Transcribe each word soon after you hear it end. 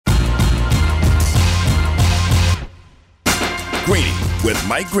Greeny with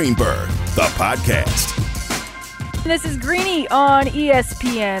Mike Greenberg, the podcast. This is Greeny on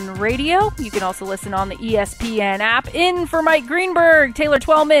ESPN Radio. You can also listen on the ESPN app. In for Mike Greenberg, Taylor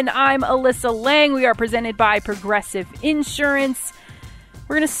Twellman, I'm Alyssa Lang. We are presented by Progressive Insurance.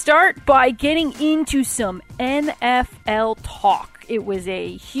 We're going to start by getting into some NFL talk. It was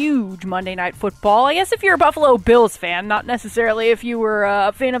a huge Monday Night Football. I guess if you're a Buffalo Bills fan, not necessarily if you were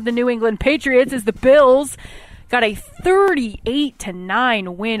a fan of the New England Patriots, as the Bills got a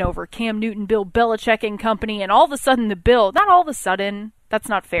 38-9 win over Cam Newton, Bill Belichick and company, and all of a sudden the Bills, not all of a sudden, that's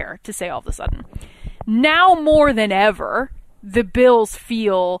not fair to say all of a sudden. Now more than ever, the Bills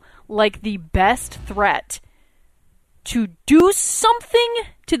feel like the best threat to do something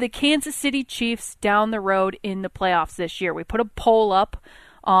to the Kansas City Chiefs down the road in the playoffs this year. We put a poll up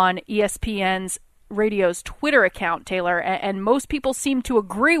on ESPN's radio's Twitter account, Taylor, and most people seem to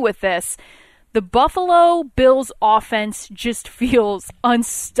agree with this. The Buffalo Bills offense just feels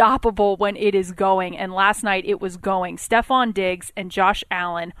unstoppable when it is going, and last night it was going. Stephon Diggs and Josh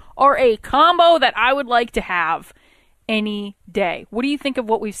Allen are a combo that I would like to have any day. What do you think of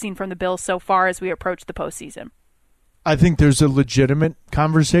what we've seen from the Bills so far as we approach the postseason? I think there's a legitimate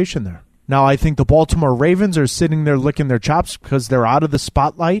conversation there. Now, I think the Baltimore Ravens are sitting there licking their chops because they're out of the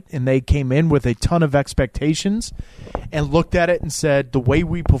spotlight and they came in with a ton of expectations and looked at it and said, the way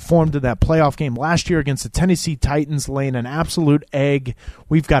we performed in that playoff game last year against the Tennessee Titans, laying an absolute egg,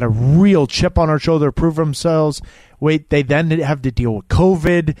 we've got a real chip on our shoulder to prove themselves. They then have to deal with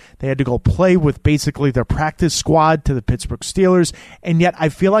COVID. They had to go play with basically their practice squad to the Pittsburgh Steelers. And yet I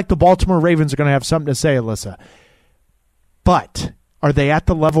feel like the Baltimore Ravens are going to have something to say, Alyssa. But are they at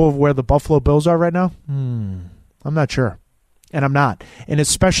the level of where the Buffalo Bills are right now? I'm not sure. And I'm not. And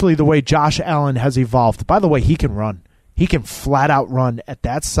especially the way Josh Allen has evolved. By the way, he can run. He can flat out run at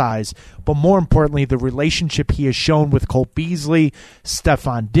that size. But more importantly, the relationship he has shown with Cole Beasley,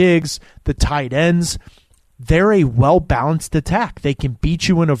 Stephon Diggs, the tight ends, they're a well-balanced attack. They can beat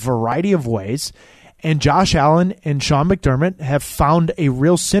you in a variety of ways. And Josh Allen and Sean McDermott have found a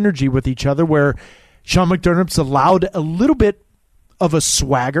real synergy with each other where Sean McDermott's allowed a little bit of a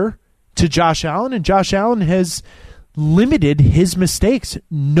swagger to Josh Allen, and Josh Allen has limited his mistakes.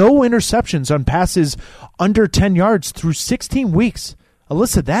 No interceptions on passes under 10 yards through 16 weeks.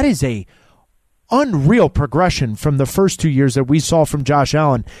 Alyssa, that is a unreal progression from the first 2 years that we saw from Josh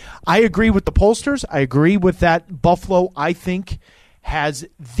Allen. I agree with the pollsters. I agree with that. Buffalo, I think, has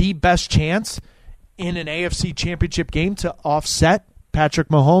the best chance in an AFC championship game to offset Patrick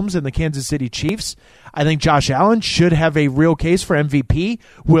Mahomes and the Kansas City Chiefs. I think Josh Allen should have a real case for MVP.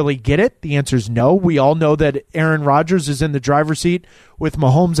 Will he get it? The answer is no. We all know that Aaron Rodgers is in the driver's seat with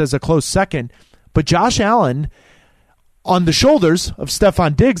Mahomes as a close second. But Josh Allen, on the shoulders of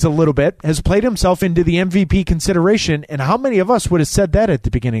Stephon Diggs a little bit, has played himself into the MVP consideration. And how many of us would have said that at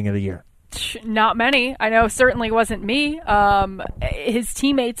the beginning of the year? Not many. I know certainly wasn't me. His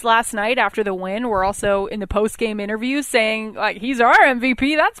teammates last night after the win were also in the post-game interviews saying, like, he's our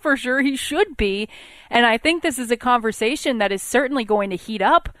MVP, that's for sure, he should be. And I think this is a conversation that is certainly going to heat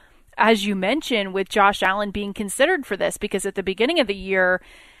up, as you mentioned, with Josh Allen being considered for this, because at the beginning of the year,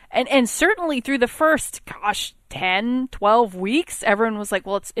 and certainly through the first, 10, 12 weeks, everyone was like,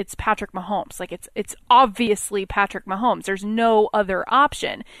 well, it's Patrick Mahomes. Like, it's obviously Patrick Mahomes. There's no other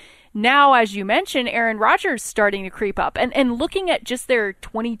option. Now, as you mentioned, Aaron Rodgers starting to creep up. And looking at just their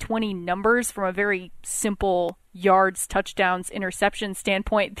 2020 numbers from a very simple yards, touchdowns, interception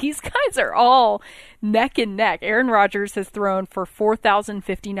standpoint, these guys are all neck and neck. Aaron Rodgers has thrown for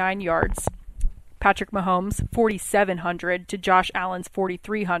 4,059 yards. Patrick Mahomes, 4,700 to Josh Allen's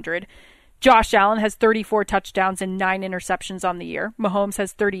 4,300. Josh Allen has 34 touchdowns and 9 interceptions on the year. Mahomes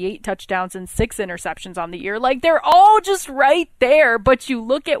has 38 touchdowns and 6 interceptions on the year. Like, they're all just right there. But you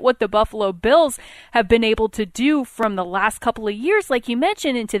look at what the Buffalo Bills have been able to do from the last couple of years, like you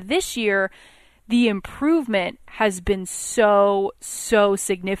mentioned, into this year. The improvement has been so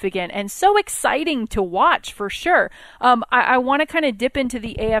significant and so exciting to watch, for sure. I want to kind of dip into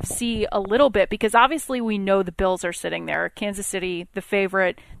the AFC a little bit, because obviously we know the Bills are sitting there. Kansas City, the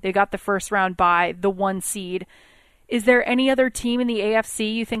favorite. They got the first round bye, the 1 seed. Is there any other team in the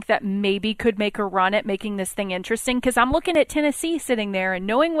AFC you think that maybe could make a run at making this thing interesting? Because I'm looking at Tennessee sitting there and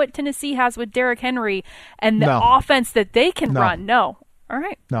knowing what Tennessee has with Derrick Henry and the offense that they can run. No. All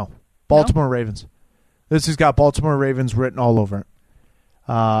right. No. Baltimore Ravens. This has got Baltimore Ravens written all over it.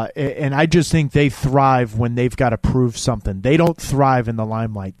 And I just think they thrive when they've got to prove something. They don't thrive in the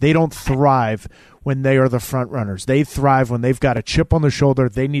limelight. They don't thrive when they are the front runners. They thrive when they've got a chip on their shoulder.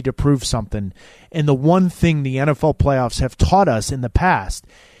 They need to prove something. And the one thing the NFL playoffs have taught us in the past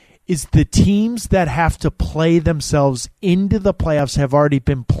is the teams that have to play themselves into the playoffs have already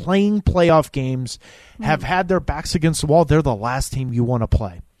been playing playoff games, have had their backs against the wall. They're the last team you want to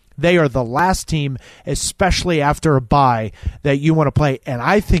play. They are the last team, especially after a bye, that you want to play. And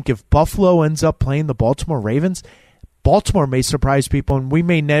I think if Buffalo ends up playing the Baltimore Ravens, Baltimore may surprise people, and we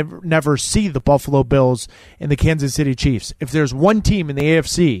may never see the Buffalo Bills and the Kansas City Chiefs. If there's one team in the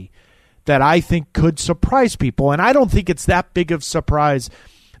AFC that I think could surprise people, and I don't think it's that big of a surprise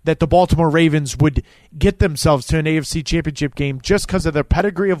that the Baltimore Ravens would get themselves to an AFC championship game just because of their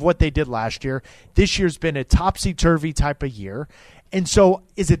pedigree of what they did last year. This year's been a topsy-turvy type of year. And so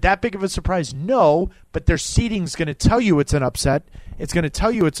is it that big of a surprise? No, but their seeding's going to tell you it's an upset. It's going to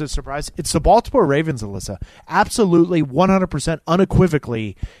tell you it's a surprise. It's the Baltimore Ravens, Alyssa. Absolutely, 100%,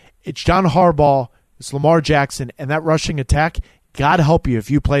 unequivocally. It's John Harbaugh, it's Lamar Jackson, and that rushing attack, God help you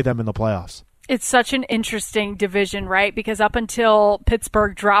if you play them in the playoffs. It's such an interesting division, right? Because up until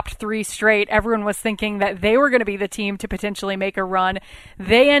Pittsburgh dropped 3 straight, everyone was thinking that they were going to be the team to potentially make a run.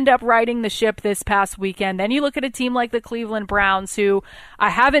 They end up riding the ship this past weekend. Then you look at a team like the Cleveland Browns, who I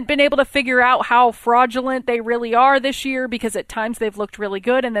haven't been able to figure out how fraudulent they really are this year, because at times they've looked really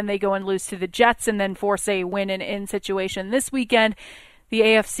good, and then they go and lose to the Jets and then force a win-and-in situation this weekend. The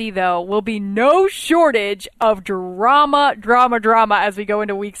AFC, though, will be no shortage of drama as we go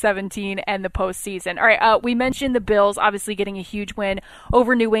into Week 17 and the postseason. All right, we mentioned the Bills obviously getting a huge win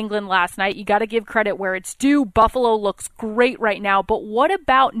over New England last night. You got to give credit where it's due. Buffalo looks great right now, but what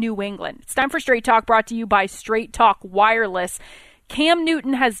about New England? It's time for Straight Talk, brought to you by Straight Talk Wireless. Cam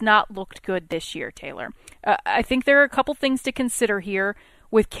Newton has not looked good this year, Taylor. I think there are a couple things to consider here.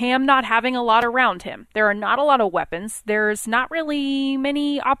 With Cam not having a lot around him, there are not a lot of weapons. There's not really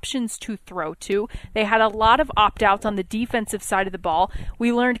many options to throw to. They had a lot of opt-outs on the defensive side of the ball.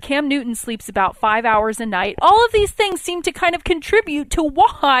 We learned Cam Newton sleeps about 5 hours a night. All of these things seem to kind of contribute to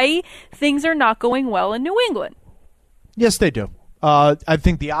why things are not going well in New England. Yes, they do. I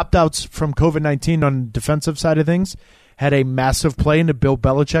think the opt-outs from COVID-19 on the defensive side of things had a massive play into Bill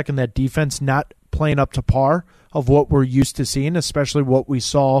Belichick and that defense not playing up to par of what we're used to seeing, especially what we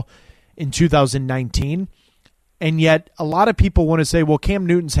saw in 2019. And yet a lot of people want to say, well, Cam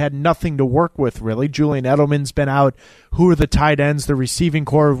Newton's had nothing to work with, really. Julian Edelman's been out. Who are the tight ends? The receiving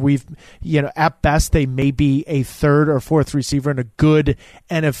core, at best, they may be a third or fourth receiver in a good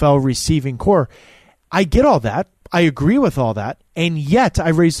NFL receiving core. I get all that. I agree with all that. And yet I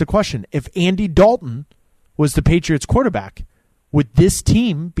raise the question, if Andy Dalton was the Patriots quarterback, would this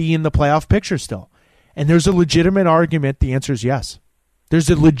team be in the playoff picture still? And there's a legitimate argument. The answer is yes. There's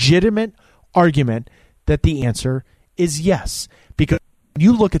a legitimate argument that the answer is yes. Because when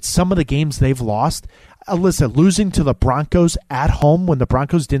you look at some of the games they've lost, Alyssa, losing to the Broncos at home when the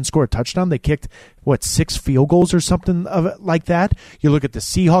Broncos didn't score a touchdown, they kicked, 6 field goals or something like that. You look at the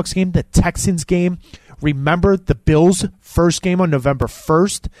Seahawks game, the Texans game. Remember the Bills' first game on November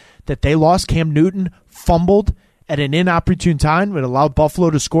 1st that they lost? Cam Newton fumbled at an inopportune time. It allowed Buffalo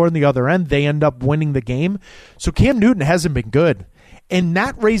to score on the other end. They end up winning the game. So Cam Newton hasn't been good. And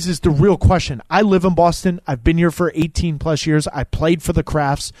that raises the real question. I live in Boston. I've been here for 18 plus years. I played for the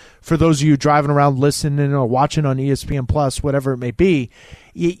Crafts. For those of you driving around listening or watching on ESPN Plus, whatever it may be,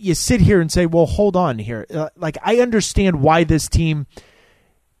 you sit here and say, well, hold on here. I understand why this team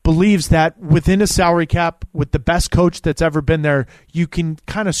believes that within a salary cap, with the best coach that's ever been there, you can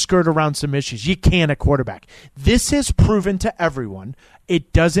kind of skirt around some issues. You can at quarterback. This has proven to everyone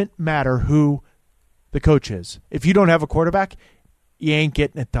it doesn't matter who the coach is. If you don't have a quarterback, you ain't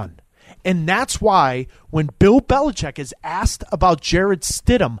getting it done. And that's why when Bill Belichick is asked about Jarrett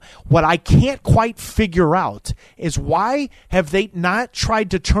Stidham, what I can't quite figure out is why have they not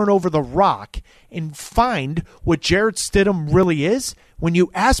tried to turn over the rock and find what Jarrett Stidham really is? When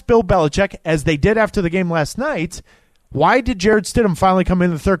you ask Bill Belichick, as they did after the game last night, why did Jarrett Stidham finally come in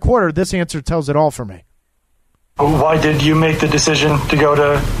the third quarter? This answer tells it all for me. Why did you make the decision to go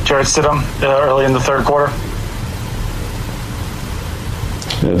to Jarrett Stidham early in the third quarter?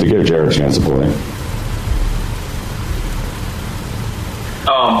 Yeah, to give Jarrett a chance to play.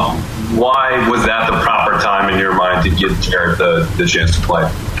 Why was that the proper time in your mind to give Jarrett the chance to play?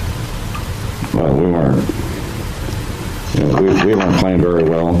 Well, we weren't playing very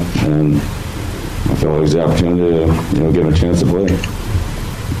well, and I felt it was the opportunity to give him a chance to play.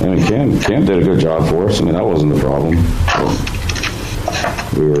 I mean, Cam did a good job for us. I mean, that wasn't the problem.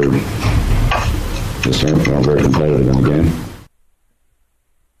 We were just very competitive in the game.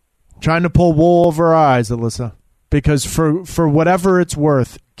 Trying to pull wool over our eyes, Alyssa, because for whatever it's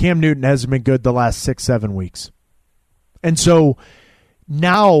worth, Cam Newton hasn't been good the last 6-7 weeks. And so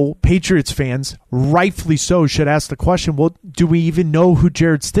now Patriots fans, rightfully so, should ask the question, well, do we even know who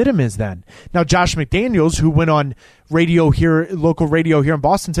Jarrett Stidham is then? Now, Josh McDaniels, who went on local radio here in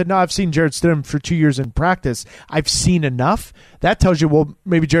Boston, said, no, I've seen Jarrett Stidham for 2 years in practice. I've seen enough. That tells you, well,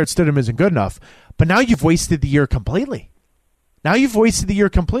 maybe Jarrett Stidham isn't good enough. But now you've wasted the year completely.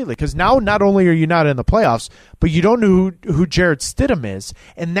 Because now not only are you not in the playoffs, but you don't know who Jarrett Stidham is.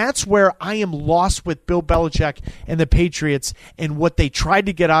 And that's where I am lost with Bill Belichick and the Patriots and what they tried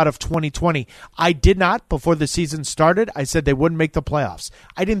to get out of 2020. I did not, before the season started, I said they wouldn't make the playoffs.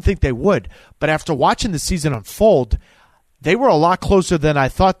 I didn't think they would. But after watching the season unfold, they were a lot closer than I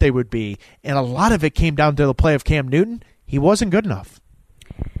thought they would be. And a lot of it came down to the play of Cam Newton. He wasn't good enough.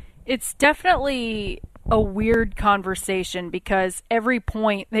 It's definitely a weird conversation because every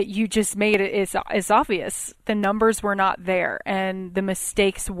point that you just made is obvious. The numbers were not there and the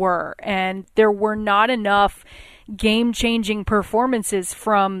mistakes were, and there were not enough game-changing performances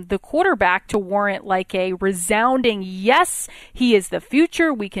from the quarterback to warrant like a resounding yes, he is the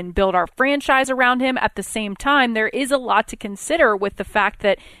future, we can build our franchise around him. At the same time, there is a lot to consider with the fact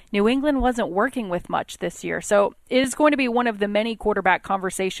that New England wasn't working with much this year. So it is going to be one of the many quarterback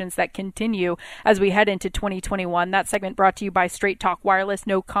conversations that continue as we head into 2021. That segment brought to you by Straight Talk Wireless.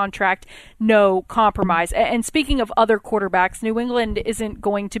 No contract, no compromise. And speaking of other quarterbacks, New England isn't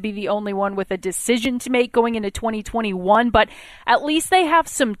going to be the only one with a decision to make going into 2021, but at least they have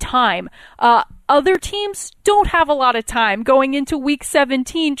some time. Other teams don't have a lot of time going into Week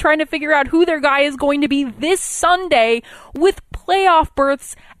 17 trying to figure out who their guy is going to be this Sunday with playoff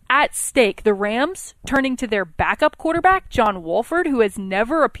berths at stake. The Rams turning to their backup quarterback, John Wolford, who has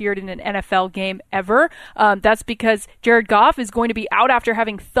never appeared in an NFL game ever. That's because Jared Goff is going to be out after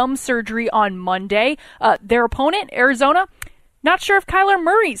having thumb surgery on Monday. Their opponent, Arizona, not sure if Kyler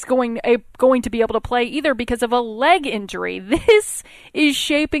Murray's going to be able to play either because of a leg injury. This is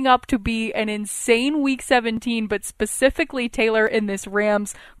shaping up to be an insane Week 17, but specifically, Taylor, in this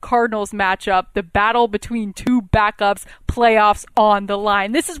Rams-Cardinals matchup, the battle between two backups, playoffs on the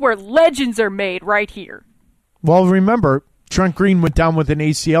line. This is where legends are made right here. Well, remember, Trent Green went down with an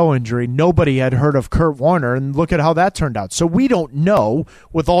ACL injury. Nobody had heard of Kurt Warner, and look at how that turned out. So we don't know,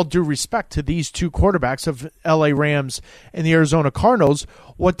 with all due respect to these two quarterbacks of LA Rams and the Arizona Cardinals,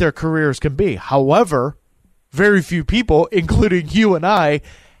 what their careers can be. However, very few people, including you and I,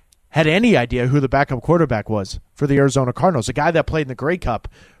 had any idea who the backup quarterback was for the Arizona Cardinals, a guy that played in the Grey Cup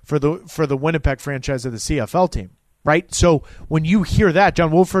for the Winnipeg franchise of the CFL team. Right? So when you hear that,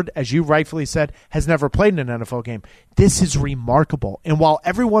 John Wolford, as you rightfully said, has never played in an NFL game. This is remarkable. And while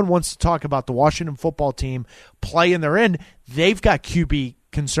everyone wants to talk about the Washington football team playing their end, they've got QB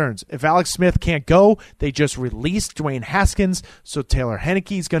concerns. If Alex Smith can't go, they just released Dwayne Haskins, so Taylor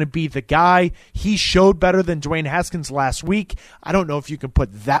Heinicke is going to be the guy. He showed better than Dwayne Haskins last week. I don't know if you can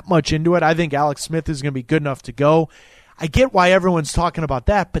put that much into it. I think Alex Smith is going to be good enough to go. I get why everyone's talking about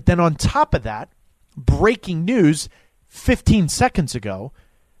that, but then on top of that, breaking news 15 seconds ago,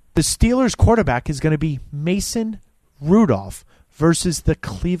 the Steelers quarterback is going to be Mason Rudolph versus the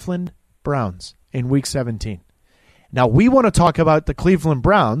Cleveland Browns in Week 17. Now, we want to talk about the Cleveland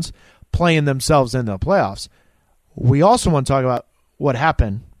Browns playing themselves into the playoffs. We also want to talk about what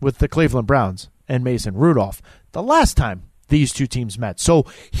happened with the Cleveland Browns and Mason Rudolph the last time these two teams met. So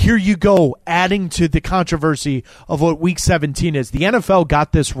here you go, adding to the controversy of what Week 17 is. The NFL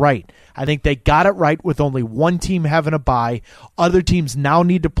got this right. I think they got it right with only one team having a bye. Other teams now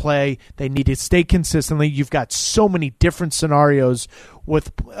need to play. They need to stay consistently. You've got so many different scenarios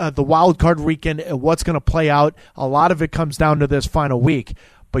with the wild card weekend and what's going to play out. A lot of it comes down to this final week.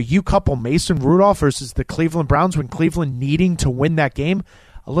 But you couple Mason Rudolph versus the Cleveland Browns when Cleveland needing to win that game,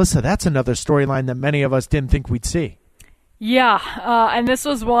 Alyssa, that's another storyline that many of us didn't think we'd see. Yeah, and this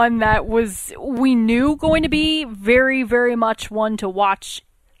was one that we knew going to be very, very much one to watch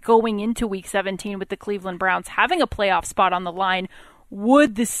going into Week 17 with the Cleveland Browns having a playoff spot on the line.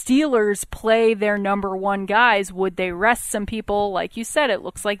 Would the Steelers play their number one guys? Would they rest some people? Like you said, it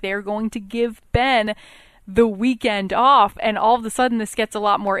looks like they're going to give Ben the weekend off, and all of a sudden this gets a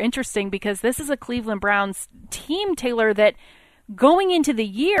lot more interesting because this is a Cleveland Browns team, Taylor, that going into the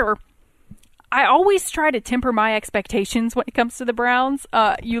year, I always try to temper my expectations when it comes to the Browns.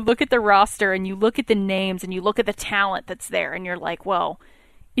 You look at the roster and you look at the names and you look at the talent that's there and you're like, well,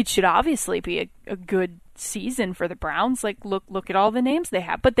 it should obviously be a good season for the Browns. Like, look at all the names they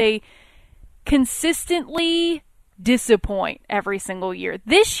have. But they consistently disappoint every single year.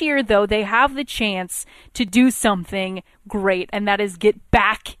 This year, though, they have the chance to do something great, and that is get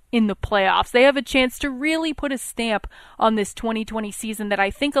back in the playoffs. They have a chance to really put a stamp on this 2020 season that I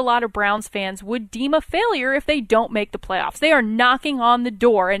think a lot of Browns fans would deem a failure if they don't make the playoffs. They are knocking on the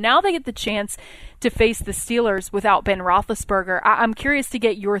door, and now they get the chance to face the Steelers without Ben Roethlisberger. I'm curious to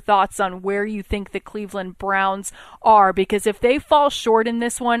get your thoughts on where you think the Cleveland Browns are, because if they fall short in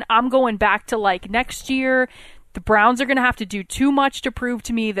this one, I'm going back to like next year. The Browns are going to have to do too much to prove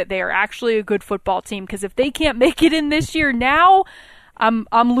to me that they are actually a good football team, because if they can't make it in this year now, I'm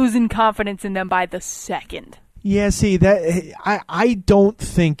losing confidence in them by the second. Yeah, see, that I don't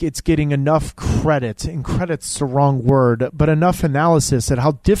think it's getting enough credit, and credit's the wrong word, but enough analysis at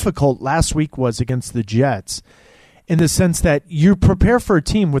how difficult last week was against the Jets, in the sense that you prepare for a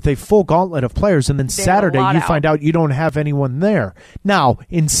team with a full gauntlet of players, and then Saturday you find out you don't have anyone there. Now,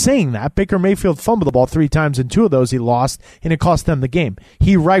 in saying that, Baker Mayfield fumbled the ball 3 times, and 2 of those he lost, and it cost them the game.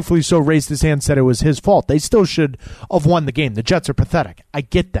 He rightfully so raised his hand, said it was his fault. They still should have won the game. The Jets are pathetic. I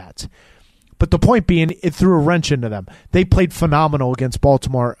get that. But the point being, it threw a wrench into them. They played phenomenal against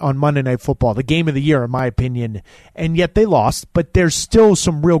Baltimore on Monday Night Football, the game of the year, in my opinion, and yet they lost, but there's still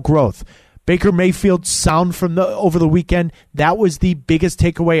some real growth. Baker Mayfield sound from over the weekend. That was the biggest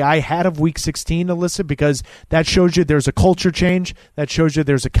takeaway I had of Week 16, Alyssa, because that shows you there's a culture change. That shows you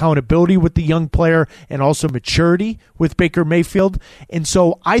there's accountability with the young player and also maturity with Baker Mayfield. And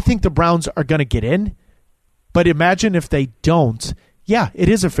so I think the Browns are going to get in. But imagine if they don't. Yeah, it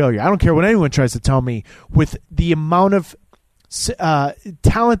is a failure. I don't care what anyone tries to tell me. With the amount of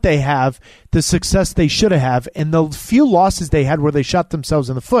talent they have, the success they should have, and the few losses they had where they shot themselves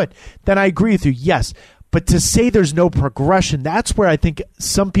in the foot, then I agree with you, yes. But to say there's no progression, that's where I think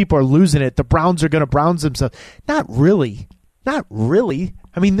some people are losing it. The Browns are going to Browns themselves. Not really. Not really.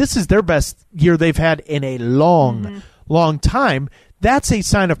 I mean, this is their best year they've had in a long time. That's a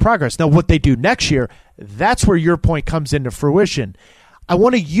sign of progress. Now, what they do next year, that's where your point comes into fruition. I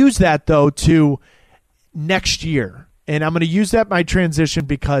want to use that, though, to next year. And I'm going to use that my transition,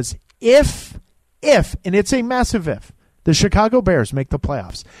 because if, and it's a massive if, the Chicago Bears make the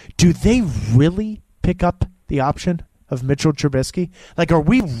playoffs, do they really pick up the option of Mitchell Trubisky? Like, are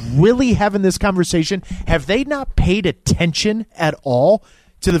we really having this conversation? Have they not paid attention at all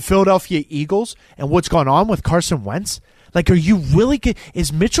to the Philadelphia Eagles and what's gone on with Carson Wentz? Like, are you really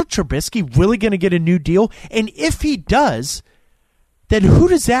is Mitchell Trubisky really going to get a new deal? And if he does, then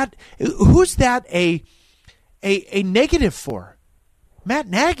who's that a negative for? Matt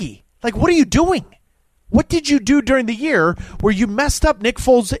Nagy. Like, what are you doing? What did you do during the year where you messed up Nick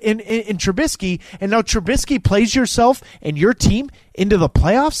Foles in Trubisky, and now Trubisky plays yourself and your team into the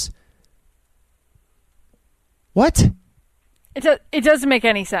playoffs? What? It doesn't make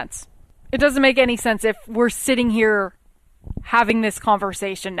any sense. It doesn't make any sense if we're sitting here having this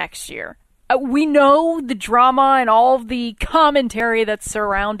conversation next year. We know the drama and all of the commentary that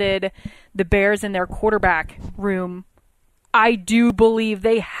surrounded the Bears and their quarterback room. I do believe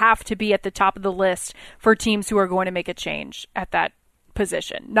they have to be at the top of the list for teams who are going to make a change at that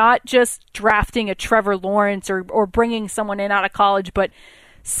position. Not just drafting a Trevor Lawrence or bringing someone in out of college, but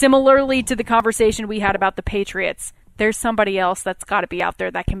similarly to the conversation we had about the Patriots, there's somebody else that's got to be out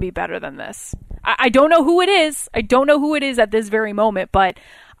there that can be better than this. I don't know who it is. I don't know who it is at this very moment, but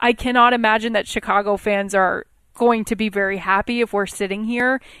I cannot imagine that Chicago fans are going to be very happy if we're sitting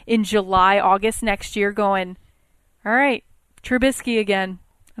here in July, August next year going, all right, Trubisky again.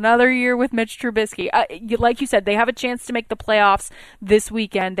 Another year with Mitch Trubisky. Like you said, they have a chance to make the playoffs this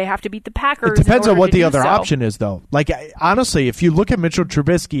weekend. They have to beat the Packers. It depends on what the other option is, though. Like, honestly, if you look at Mitchell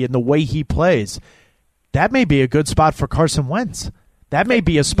Trubisky and the way he plays, that may be a good spot for Carson Wentz. That may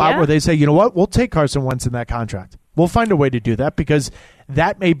be a spot where they say, you know what, we'll take Carson Wentz in that contract. We'll find a way to do that, because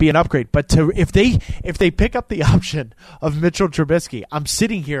that may be an upgrade. But if they pick up the option of Mitchell Trubisky, I'm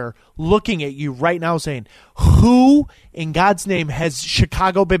sitting here looking at you right now saying, who in God's name has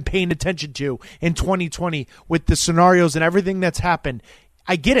Chicago been paying attention to in 2020 with the scenarios and everything that's happened?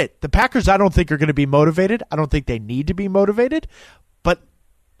 I get it. The Packers, I don't think, are going to be motivated. I don't think they need to be motivated. But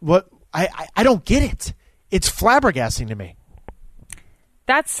what I don't get it. It's flabbergasting to me.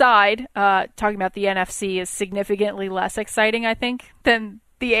 That side, talking about the NFC, is significantly less exciting, I think, than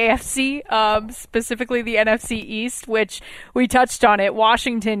the AFC, specifically the NFC East, which we touched on it.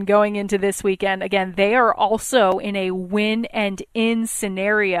 Washington going into this weekend, again, they are also in a win-and-in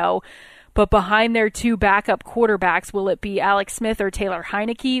scenario. But behind their 2 backup quarterbacks, will it be Alex Smith or Taylor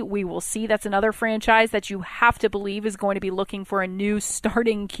Heineke? We will see. That's another franchise that you have to believe is going to be looking for a new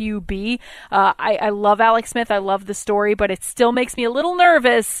starting QB. I love Alex Smith. I love the story, but it still makes me a little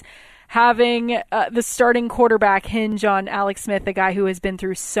nervous having the starting quarterback hinge on Alex Smith, a guy who has been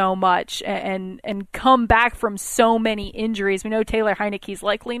through so much and come back from so many injuries. We know Taylor Heineke's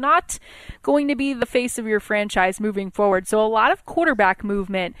likely not going to be the face of your franchise moving forward. So a lot of quarterback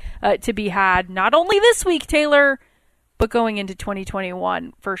movement to be had, not only this week, Taylor, but going into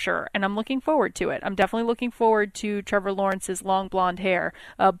 2021 for sure. And I'm looking forward to it. I'm definitely looking forward to Trevor Lawrence's long blonde hair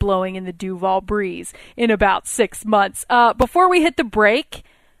blowing in the Duval breeze in about 6 months. Before we hit the break,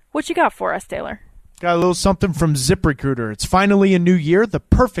 what you got for us, Taylor? Got a little something from ZipRecruiter. It's finally a new year, the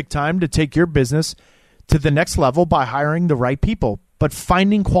perfect time to take your business to the next level by hiring the right people. But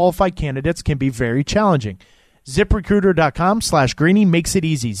finding qualified candidates can be very challenging. ZipRecruiter.com/Greeny makes it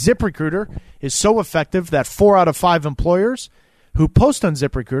easy. ZipRecruiter is so effective that 4 out of 5 employers who post on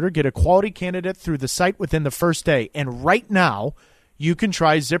ZipRecruiter get a quality candidate through the site within the first day. And right now, you can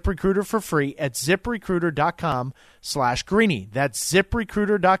try ZipRecruiter for free at ZipRecruiter.com/Greeny. That's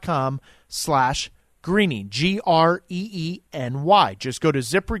ZipRecruiter.com/Greeny. Greeny. Just go to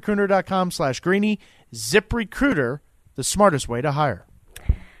ZipRecruiter.com/Greeny. ZipRecruiter, the smartest way to hire.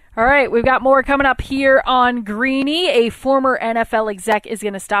 All right, we've got more coming up here on Greeny. A former NFL exec is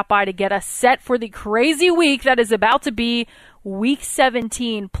going to stop by to get us set for the crazy week that is about to be Week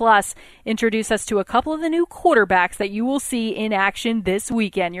 17, plus introduce us to a couple of the new quarterbacks that you will see in action this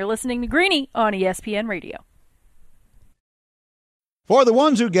weekend. You're listening to Greeny on ESPN Radio. For the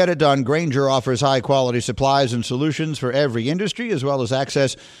ones who get it done, Grainger offers high-quality supplies and solutions for every industry, as well as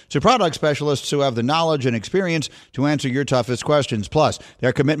access to product specialists who have the knowledge and experience to answer your toughest questions. Plus,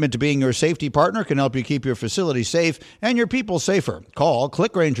 their commitment to being your safety partner can help you keep your facility safe and your people safer. Call,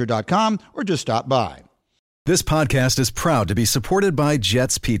 clickgrainger.com, or just stop by. This podcast is proud to be supported by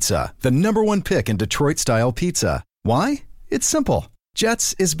Jets Pizza, the #1 pick in Detroit-style pizza. Why? It's simple.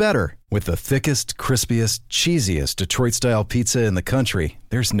 Jets is better. With the thickest, crispiest, cheesiest Detroit-style pizza in the country,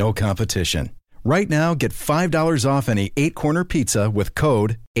 there's no competition. Right now, get $5 off any 8-corner pizza with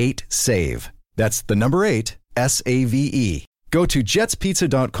code 8SAVE. That's the number 8, SAVE. Go to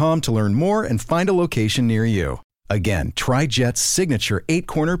jetspizza.com to learn more and find a location near you. Again, try Jet's signature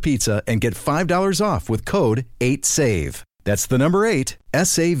 8-corner pizza and get $5 off with code 8SAVE. That's the number 8,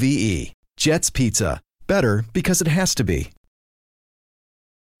 SAVE. Jet's Pizza. Better because it has to be.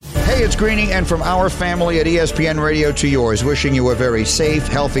 Hey, it's Greeny, and from our family at ESPN Radio to yours, wishing you a very safe,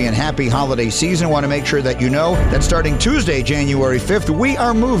 healthy, and happy holiday season. Want to make sure that you know that starting Tuesday, January 5th, we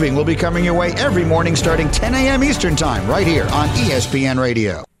are moving. We'll be coming your way every morning starting 10 a.m. Eastern Time, right here on ESPN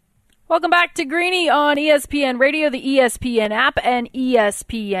Radio. Welcome back to Greeny on ESPN Radio, the ESPN app, and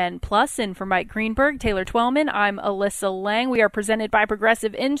ESPN Plus. And for Mike Greenberg, Taylor Twellman, I'm Alyssa Lang. We are presented by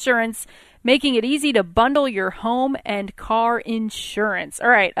Progressive Insurance, making it easy to bundle your home and car insurance. All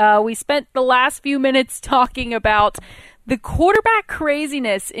right, we spent the last few minutes talking about the quarterback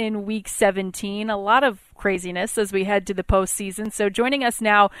craziness in Week 17. A lot of craziness as we head to the postseason. So joining us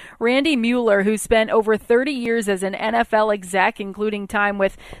now, Randy Mueller, who spent over 30 years as an NFL exec, including time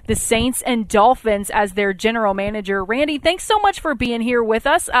with the Saints and Dolphins as their general manager. Randy, thanks so much for being here with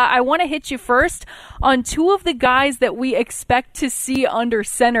us. I want to hit you first on two of the guys that we expect to see under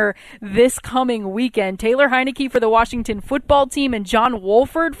center this coming weekend. Taylor Heineke for the Washington football team and John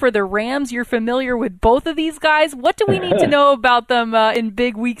Wolford for the Rams. You're familiar with both of these guys. What do we need to know about them in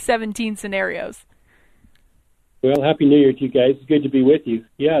big Week 17 scenarios? Well, Happy New Year to you guys. It's good to be with you.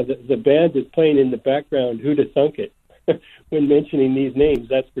 Yeah, the band is playing in the background, Who'd Have Thunk It, when mentioning these names,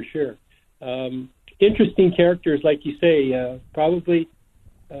 that's for sure. Interesting characters, like you say, probably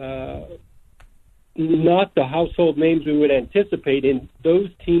not the household names we would anticipate in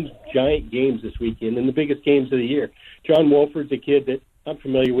those teams' giant games this weekend and the biggest games of the year. John Wolford's a kid that I'm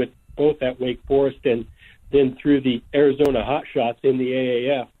familiar with both at Wake Forest and then through the Arizona Hotshots in the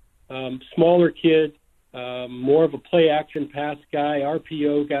AAF. Smaller kid, more of a play-action pass guy,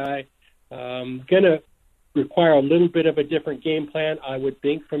 RPO guy. Going to require a little bit of a different game plan, I would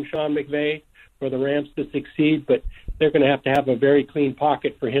think, from Sean McVay for the Rams to succeed, but they're going to have a very clean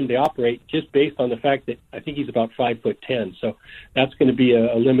pocket for him to operate just based on the fact that I think he's about 5'10", so that's going to be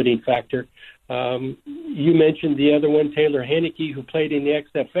a limiting factor. You mentioned the other one, Taylor Heineke, who played in the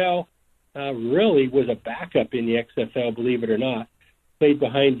XFL, really was a backup in the XFL, believe it or not. Played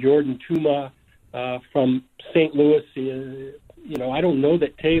behind Jordan Tuma from St. Louis. I don't know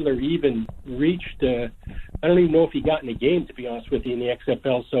that Taylor even reached, I don't even know if he got in a game, to be honest with you, in the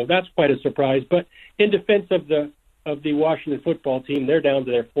XFL, so that's quite a surprise. But in defense of the Washington football team, they're down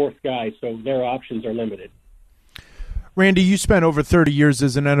to their fourth guy, so their options are limited. Randy, you spent over 30 years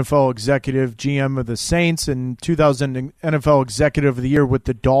as an NFL executive, GM of the Saints, and 2000 NFL Executive of the Year with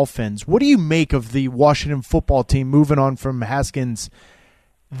the Dolphins. What do you make of the Washington football team moving on from Haskins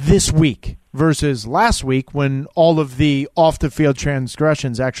this week versus last week when all of the off-the-field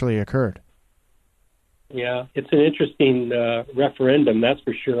transgressions actually occurred. Yeah, it's an interesting referendum, that's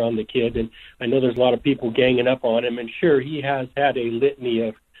for sure, on the kid. And I know there's a lot of people ganging up on him. And sure, he has had a litany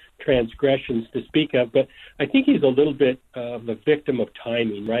of transgressions to speak of, but I think he's a little bit of a victim of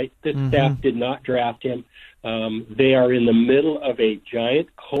timing, right? This staff did not draft him. They are in the middle of a giant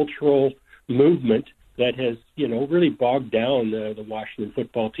cultural movement that has, really bogged down the Washington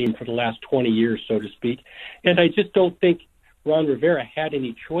football team for the last 20 years, so to speak. And I just don't think Ron Rivera had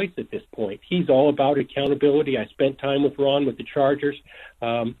any choice at this point. He's all about accountability. I spent time with Ron with the Chargers.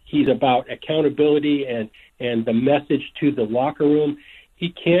 He's about accountability and the message to the locker room. He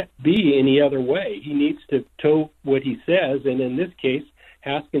can't be any other way. He needs to toe what he says, and in this case,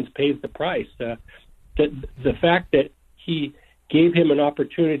 Haskins pays the price. The fact that he gave him an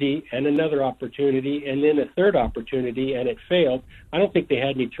opportunity and another opportunity and then a third opportunity and it failed, I don't think they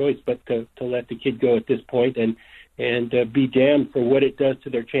had any choice but to let the kid go at this point and be damned for what it does to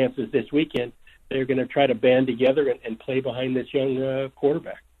their chances this weekend. They're going to try to band together and play behind this young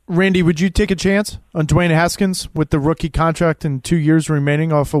quarterback. Randy, would you take a chance on Dwayne Haskins with the rookie contract and 2 years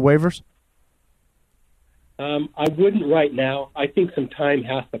remaining off of waivers? I wouldn't right now. I think some time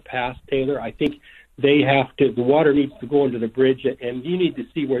has to pass, Taylor. I think the water needs to go under the bridge, and you need to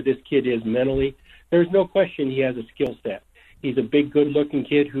see where this kid is mentally. There's no question he has a skill set. He's a big, good-looking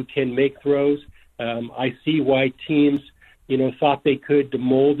kid who can make throws. I see why teams, thought they could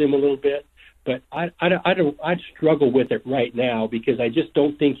mold him a little bit. But I'd struggle with it right now because I just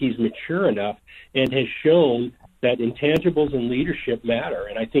don't think he's mature enough and has shown that intangibles and leadership matter.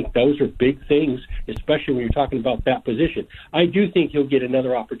 And I think those are big things, especially when you're talking about that position. I do think he'll get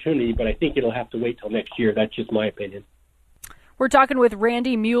another opportunity, but I think it'll have to wait till next year. That's just my opinion. We're talking with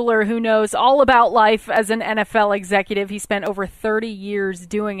Randy Mueller, who knows all about life as an NFL executive. He spent over 30 years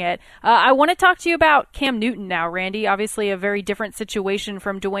doing it. I want to talk to you about Cam Newton now, Randy. Obviously a very different situation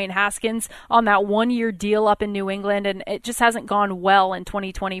from Dwayne Haskins on that one-year deal up in New England, and it just hasn't gone well in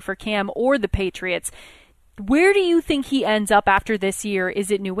 2020 for Cam or the Patriots. Where do you think he ends up after this year? Is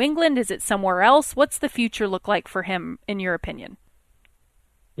it New England? Is it somewhere else? What's the future look like for him, in your opinion?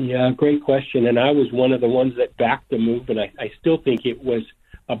 Yeah, great question. And I was one of the ones that backed the move, and I still think it was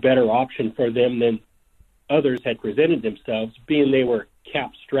a better option for them than others had presented themselves, being they were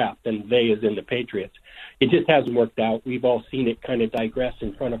cap-strapped, and they as in the Patriots. It just hasn't worked out. We've all seen it kind of digress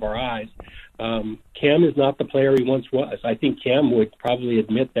in front of our eyes. Cam is not the player he once was. I think Cam would probably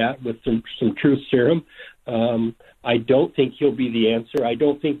admit that with some truth serum. I don't think he'll be the answer. I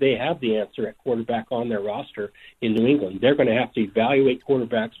don't think they have the answer at quarterback on their roster in New England. They're going to have to evaluate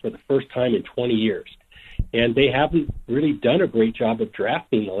quarterbacks for the first time in 20 years. And they haven't really done a great job of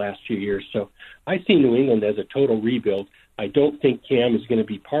drafting the last few years. So I see New England as a total rebuild. I don't think Cam is going to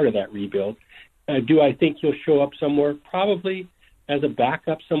be part of that rebuild. Do I think he'll show up somewhere? Probably as a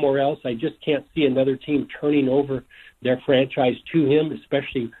backup somewhere else. I just can't see another team turning over their franchise to him,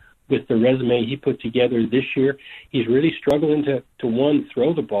 especially with the resume he put together this year. He's really struggling to one,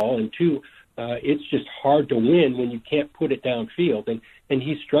 throw the ball, and two, it's just hard to win when you can't put it downfield. And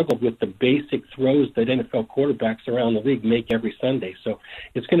he struggled with the basic throws that NFL quarterbacks around the league make every Sunday. So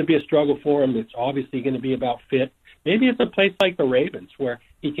it's going to be a struggle for him. It's obviously going to be about fit. Maybe it's a place like the Ravens where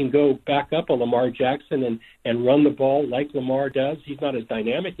he can go back up a Lamar Jackson and run the ball like Lamar does. He's not as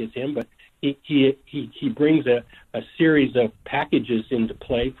dynamic as him, but he brings a series of packages into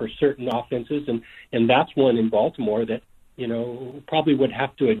play for certain offenses, and that's one in Baltimore that, probably would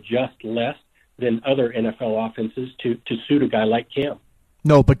have to adjust less than other NFL offenses to suit a guy like Cam.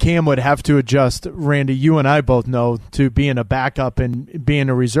 No, but Cam would have to adjust, Randy, you and I both know, to being a backup and being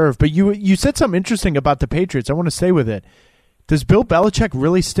a reserve. But you said something interesting about the Patriots. I want to stay with it. Does Bill Belichick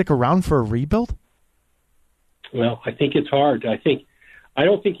really stick around for a rebuild? Well, I think it's hard. I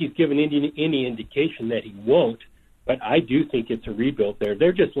don't think he's given any indication that he won't, but I do think it's a rebuild there.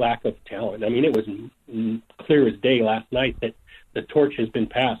 They're just lack of talent. I mean, it was clear as day last night that the torch has been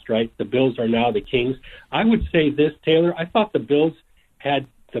passed, right? The Bills are now the Kings. I would say this, Taylor, I thought the Bills had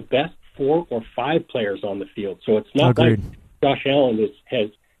the best 4 or 5 players on the field. So it's not Agreed. like Josh Allen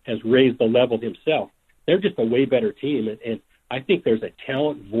has raised the level himself. They're just a way better team, and I think there's a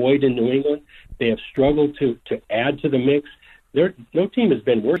talent void in New England. They have struggled to add to the mix. No team has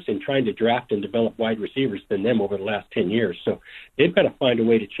been worse in trying to draft and develop wide receivers than them over the last 10 years. So they've got to find a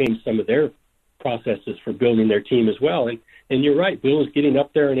way to change some of their processes for building their team as well. And you're right, Bill is getting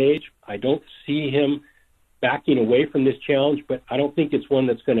up there in age. I don't see him backing away from this challenge, but I don't think it's one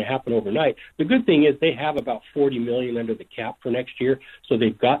that's going to happen overnight. The good thing is they have about $40 million under the cap for next year, so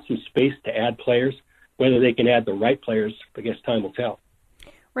they've got some space to add players. Whether they can add the right players, I guess time will tell.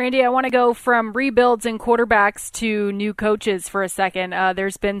 Randy, I want to go from rebuilds and quarterbacks to new coaches for a second.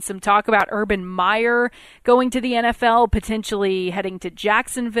 There's been some talk about Urban Meyer going to the NFL, potentially heading to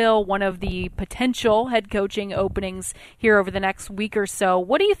Jacksonville, one of the potential head coaching openings here over the next week or so.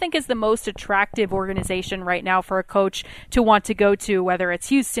 What do you think is the most attractive organization right now for a coach to want to go to, whether it's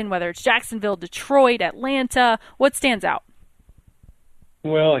Houston, whether it's Jacksonville, Detroit, Atlanta? What stands out?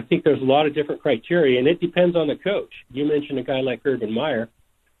 Well, I think there's a lot of different criteria, and it depends on the coach. You mentioned a guy like Urban Meyer.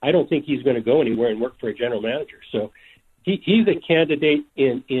 I don't think he's going to go anywhere and work for a general manager. So he's a candidate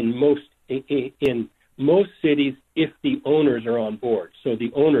in most cities if the owners are on board. So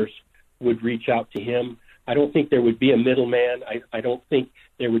the owners would reach out to him. I don't think there would be a middleman. I don't think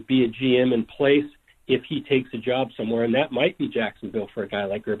there would be a GM in place if he takes a job somewhere, and that might be Jacksonville for a guy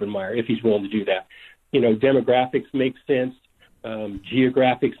like Urban Meyer if he's willing to do that. Demographics make sense.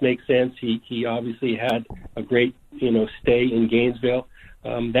 Geographics make sense. He obviously had a great stay in Gainesville.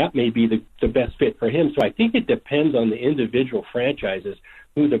 That may be the best fit for him. So I think it depends on the individual franchises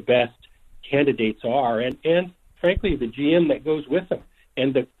who the best candidates are, and frankly the GM that goes with them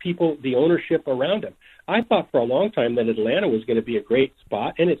and the people, the ownership around him. I thought for a long time that Atlanta was going to be a great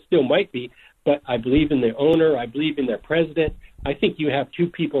spot, and it still might be, but I believe in the owner. I believe in their president. I think you have two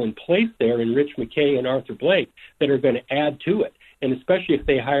people in place there in Rich McKay and Arthur Blank that are going to add to it. And especially if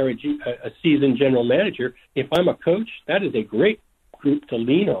they hire a seasoned general manager, if I'm a coach, that is a great group to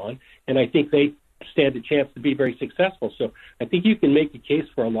lean on, and I think they stand a chance to be very successful. So I think you can make a case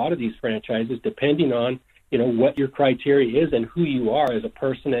for a lot of these franchises depending on what your criteria is and who you are as a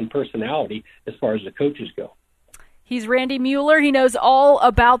person and personality as far as the coaches go. He's Randy Mueller. He knows all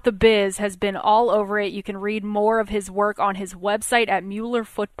about the biz, has been all over it. You can read more of his work on his website at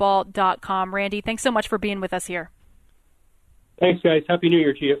MuellerFootball.com. Randy, thanks so much for being with us here. Thanks, guys. Happy New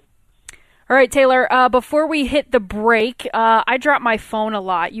Year to you. All right, Taylor, before we hit the break, I drop my phone a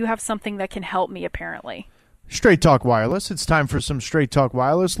lot. You have something that can help me, apparently. Straight Talk Wireless. It's time for some Straight Talk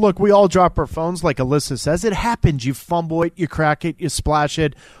Wireless. Look, we all drop our phones like Alyssa says. It happens. You fumble it, you crack it, you splash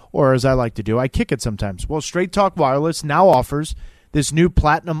it, or as I like to do, I kick it sometimes. Well, Straight Talk Wireless now offers this new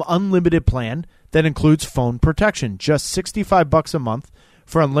Platinum Unlimited plan that includes phone protection. Just $65 a month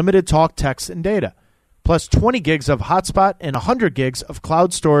for unlimited talk, text, and data. Plus 20 gigs of hotspot and 100 gigs of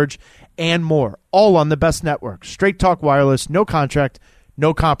cloud storage and more, all on the best network. Straight Talk Wireless, no contract,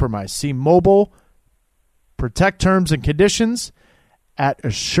 no compromise. See mobile protect terms and conditions at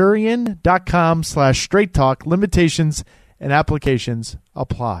Asurion.com/straight talk. Limitations and applications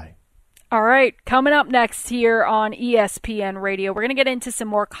apply. All right, coming up next here on ESPN Radio, we're going to get into some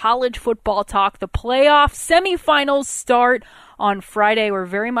more college football talk. The playoff semifinals start on Friday. We're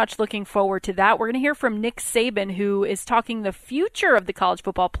very much looking forward to that. We're going to hear from Nick Saban, who is talking the future of the college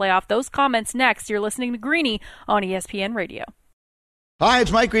football playoff. Those comments next. You're listening to Greeny on ESPN Radio. Hi,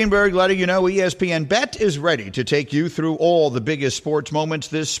 it's Mike Greenberg letting you know ESPN Bet is ready to take you through all the biggest sports moments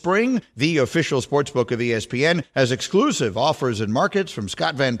this spring. The official sportsbook of ESPN has exclusive offers and markets from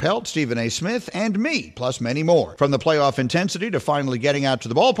Scott Van Pelt, Stephen A. Smith, and me, plus many more. From the playoff intensity to finally getting out to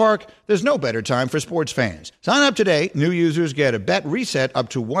the ballpark, there's no better time for sports fans. Sign up today. New users get a bet reset up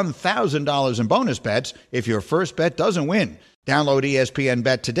to $1,000 in bonus bets if your first bet doesn't win. Download ESPN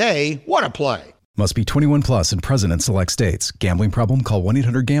Bet today. What a play. Must be 21 plus and present in select states. Gambling problem? Call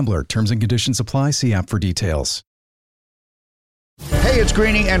 1-800-GAMBLER. Terms and conditions apply. See app for details. Hey, it's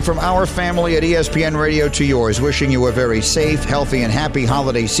Greeny, and from our family at ESPN Radio to yours, wishing you a very safe, healthy, and happy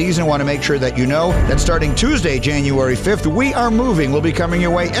holiday season. Want to make sure that you know that starting Tuesday, January 5th, we are moving. We'll be coming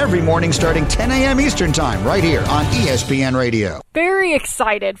your way every morning starting 10 a.m. Eastern Time right here on ESPN Radio. Very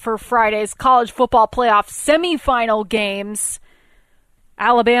excited for Friday's college football playoff semifinal games.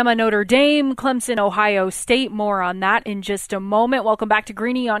 Alabama, Notre Dame, Clemson, Ohio State. More on that in just a moment. Welcome back to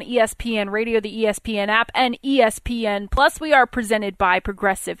Greeny on ESPN Radio, the ESPN app, and ESPN Plus. We are presented by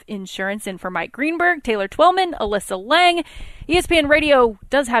Progressive Insurance. And for Mike Greenberg, Taylor Twellman, Alyssa Lang, ESPN Radio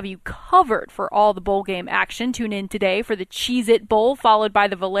does have you covered for all the bowl game action. Tune in today for the Cheez-It Bowl, followed by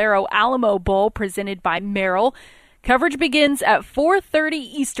the Valero Alamo Bowl, presented by Merrill. Coverage begins at 4:30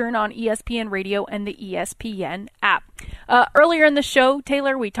 Eastern on ESPN Radio and the ESPN app. Earlier in the show,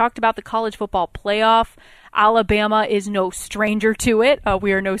 Taylor, we talked about the college football playoff. Alabama is no stranger to it.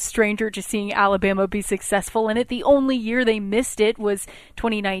 We are no stranger to seeing Alabama be successful in it. The only year they missed it was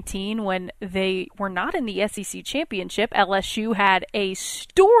 2019 when they were not in the SEC championship. LSU had a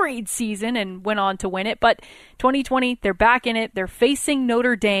storied season and went on to win it. But 2020, they're back in it. They're facing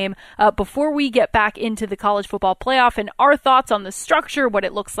Notre Dame. Before we get back into the college football playoff and our thoughts on the structure, what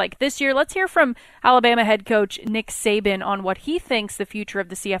it looks like this year, let's hear from Alabama head coach Nick Saban on what he thinks the future of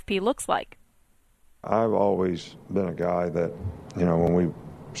the CFP looks like. I've always been a guy that, when we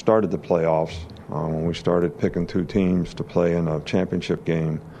started the playoffs, when we started picking 2 teams to play in a championship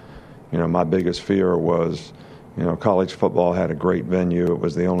game, my biggest fear was, college football had a great venue. It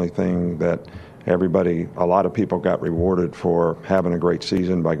was the only thing that a lot of people got rewarded for having a great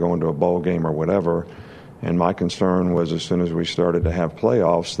season by going to a bowl game or whatever. And my concern was as soon as we started to have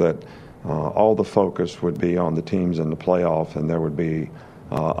playoffs that all the focus would be on the teams in the playoff, and there would be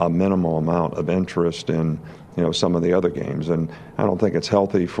a minimal amount of interest in some of the other games. And I don't think it's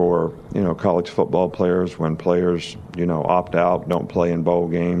healthy for college football players when players opt out, don't play in bowl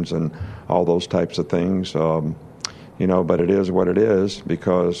games and all those types of things. But it is what it is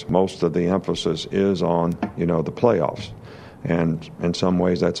because most of the emphasis is on the playoffs. And in some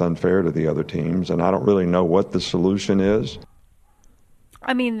ways that's unfair to the other teams, and I don't really know what the solution is.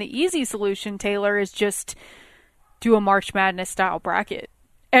 I mean, the easy solution, Taylor, is just do a March Madness style bracket.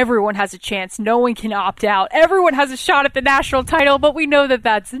 Everyone has a chance. No one can opt out. Everyone has a shot at the national title, but we know that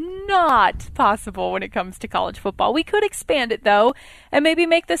that's not possible when it comes to college football. We could expand it, though, and maybe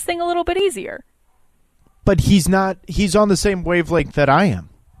make this thing a little bit easier. But he's on the same wavelength that I am,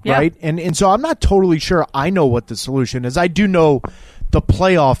 right? And so I'm not totally sure I know what the solution is. I do know the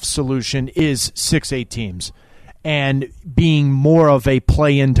playoff solution is 6-8 teams and being more of a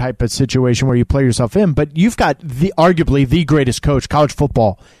play-in type of situation where you play yourself in. But you've got arguably the greatest coach college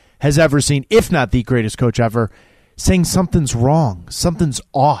football has ever seen, if not the greatest coach ever, saying something's wrong, something's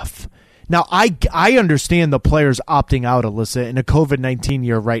off. Now, I understand the players opting out, Alyssa, in a COVID-19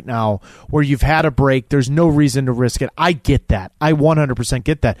 year right now where you've had a break. There's no reason to risk it. I get that. I 100%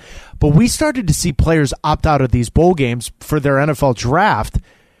 get that. But we started to see players opt out of these bowl games for their NFL draft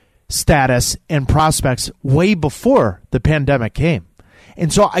status and prospects way before the pandemic came.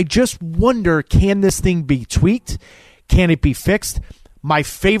 And so I just wonder, can this thing be tweaked? Can it be fixed? My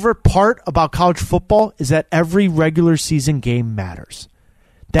favorite part about college football is that every regular season game matters.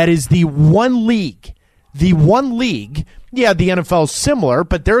 That is the one league. Yeah, the NFL is similar,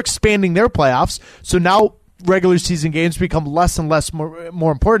 but they're expanding their playoffs. So now regular season games become less and less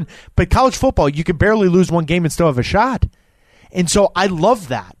more important. But college football, you can barely lose one game and still have a shot. And so I love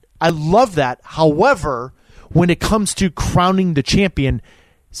that. However, when it comes to crowning the champion,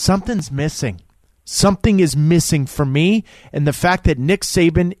 something's missing. Something is missing for me. And the fact that Nick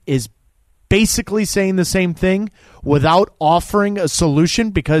Saban is basically saying the same thing without offering a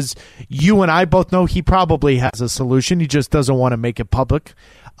solution, because you and I both know he probably has a solution. He just doesn't want to make it public.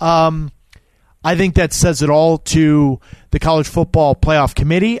 I think that says it all to the College Football Playoff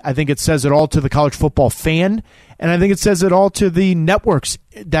Committee. I think it says it all to the college football fan. And I think it says it all to the networks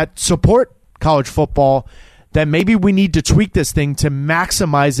that support college football, that maybe we need to tweak this thing to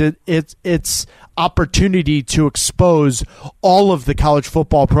maximize its opportunity to expose all of the college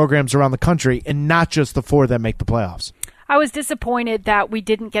football programs around the country and not just the 4 that make the playoffs. I was disappointed that we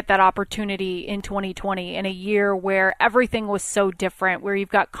didn't get that opportunity in 2020 in a year where everything was so different, where you've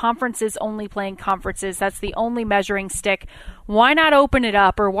got conferences only playing conferences. That's the only measuring stick. Why not open it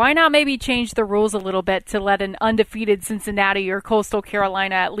up, or why not maybe change the rules a little bit to let an undefeated Cincinnati or Coastal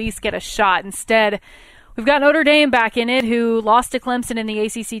Carolina at least get a shot? Instead, we've got Notre Dame back in it, who lost to Clemson in the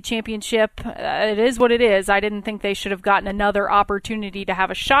ACC championship. It is what it is. I didn't think they should have gotten another opportunity to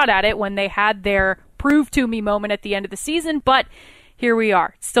have a shot at it when they had their prove-to-me moment at the end of the season, but here we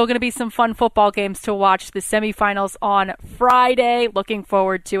are. Still going to be some fun football games to watch. The semifinals on Friday. Looking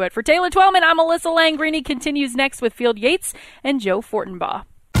forward to it. For Taylor Twellman, I'm Alyssa Lang. Greeny continues next with Field Yates and Joe Fortenbaugh.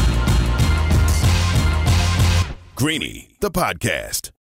 Greeny, the podcast.